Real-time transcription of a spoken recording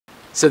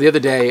So the other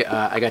day,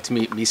 I got to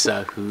meet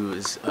Misa, who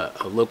is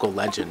a local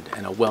legend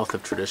and a wealth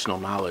of traditional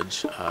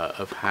knowledge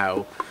of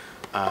how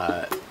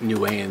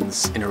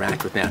Niueans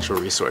interact with natural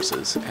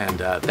resources. And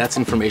that's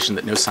information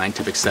that no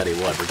scientific study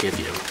will ever give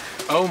you.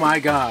 Oh my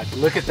God,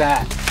 look at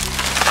that.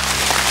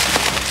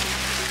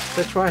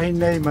 That's why he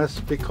named us,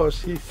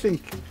 because he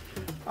think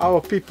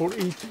our people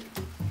eat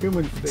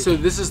human flesh. So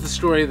this is the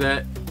story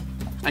that,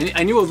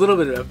 I knew a little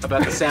bit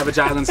about the Savage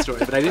Island story,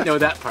 but I didn't know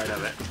that part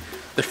of it.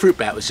 The fruit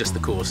bat was just the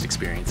coolest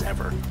experience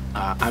ever.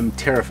 I'm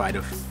terrified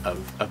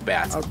of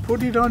bats. I'll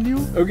put it on you.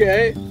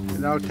 Okay.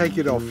 And I'll take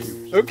it off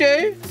you.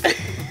 Okay.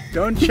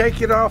 Don't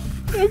shake it off.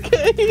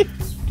 Okay.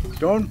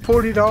 Don't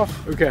pull it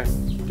off. Okay.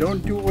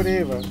 Don't do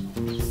whatever,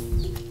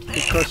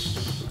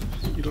 because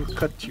it'll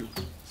cut you.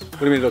 What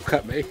do you mean it'll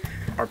cut me?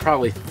 Are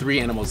probably three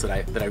animals that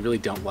I really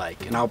don't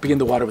like. And I'll be in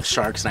the water with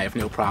sharks and I have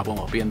no problem.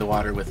 I'll be in the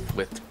water with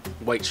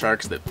white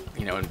sharks that,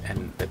 you know,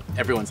 and that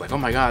everyone's like, oh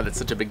my God, that's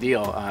such a big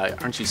deal.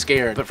 Aren't you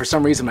scared? But for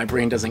some reason my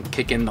brain doesn't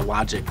kick in the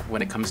logic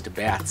when it comes to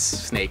bats,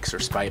 snakes, or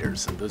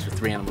spiders. And those are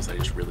three animals that I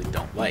just really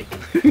don't like.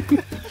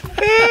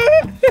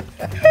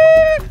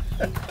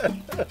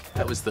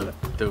 That was the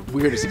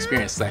weirdest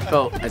experience. I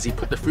felt, as he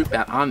put the fruit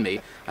bat on me,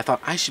 I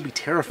thought I should be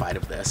terrified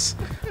of this.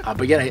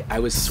 But yet I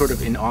was sort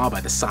of in awe by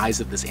the size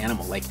of this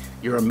animal. Like,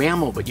 you're a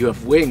mammal, but you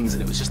have wings,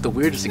 and it was just the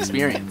weirdest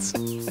experience.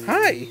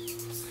 Hi.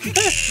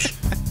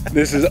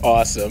 This is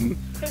awesome.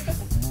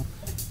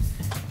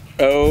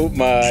 Oh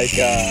my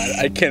God.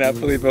 I cannot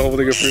believe I'm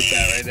holding a fruit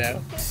bat right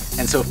now.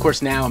 And so of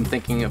course now I'm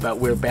thinking about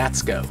where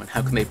bats go and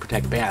how can they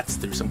protect bats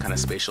through some kind of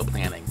spatial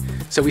planning.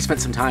 So we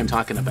spent some time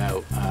talking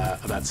about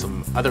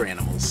some other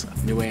animals.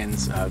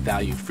 Niueans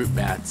value fruit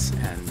bats,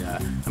 and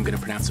I'm going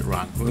to pronounce it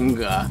wrong.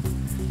 Unga.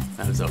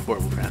 That was a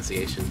horrible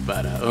pronunciation,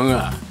 but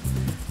unga.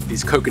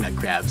 These coconut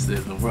crabs, they're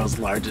the world's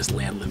largest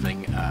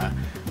land-living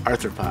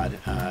arthropod,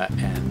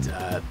 and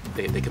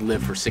they can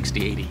live for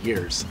 60, 80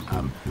 years.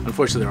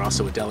 Unfortunately, they're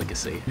also a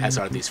delicacy, as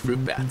are these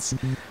fruit bats.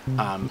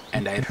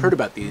 And I had heard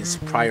about these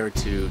prior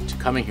to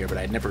coming here, but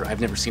I've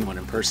never seen one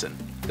in person.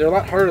 They're a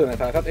lot harder than I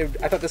thought.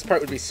 I thought this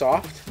part would be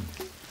soft.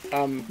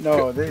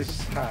 No, this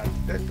is hard.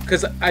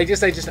 Because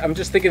I'm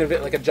just thinking of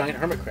it like a giant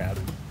hermit crab.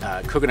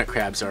 Coconut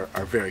crabs are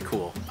very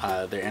cool.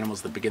 They're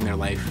animals that begin their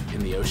life in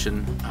the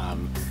ocean.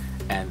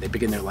 And they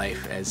begin their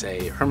life as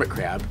a hermit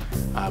crab,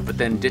 but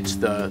then ditch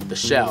the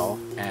shell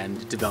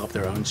and develop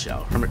their own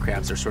shell. Hermit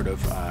crabs are sort of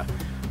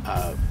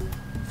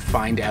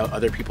find out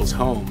other people's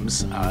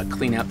homes,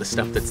 clean out the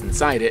stuff that's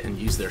inside it, and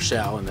use their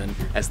shell, and then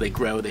as they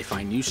grow they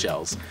find new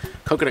shells.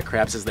 Coconut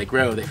crabs, as they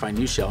grow, they find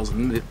new shells,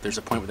 and then there's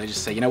a point where they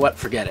just say, you know what,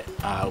 forget it,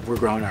 we're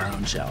growing our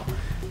own shell.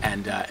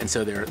 And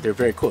so they're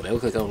very cool. They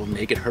look like a little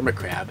naked hermit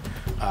crab,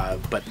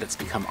 but that's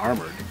become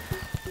armored.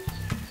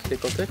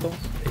 Tickle, tickle.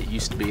 It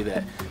used to be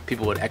that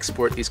people would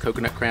export these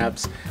coconut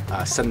crabs,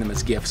 send them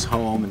as gifts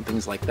home and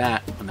things like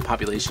that when the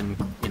population,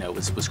 you know,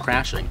 was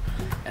crashing,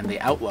 and they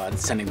outlawed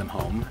sending them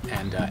home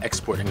and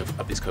exporting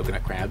of these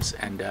coconut crabs,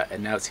 and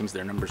now it seems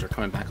their numbers are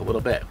coming back a little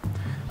bit.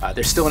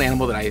 They're still an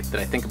animal that I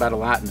think about a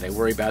lot and that I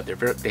worry about.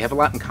 They have a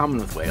lot in common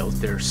with whales.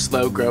 They're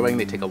slow growing,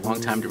 they take a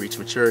long time to reach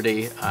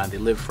maturity, they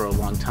live for a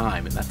long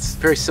time, and that's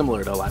very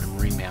similar to a lot of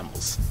marine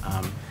mammals.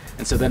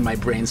 And so then my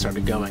brain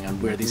started going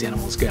on where these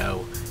animals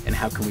go and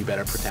how can we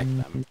better protect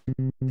them.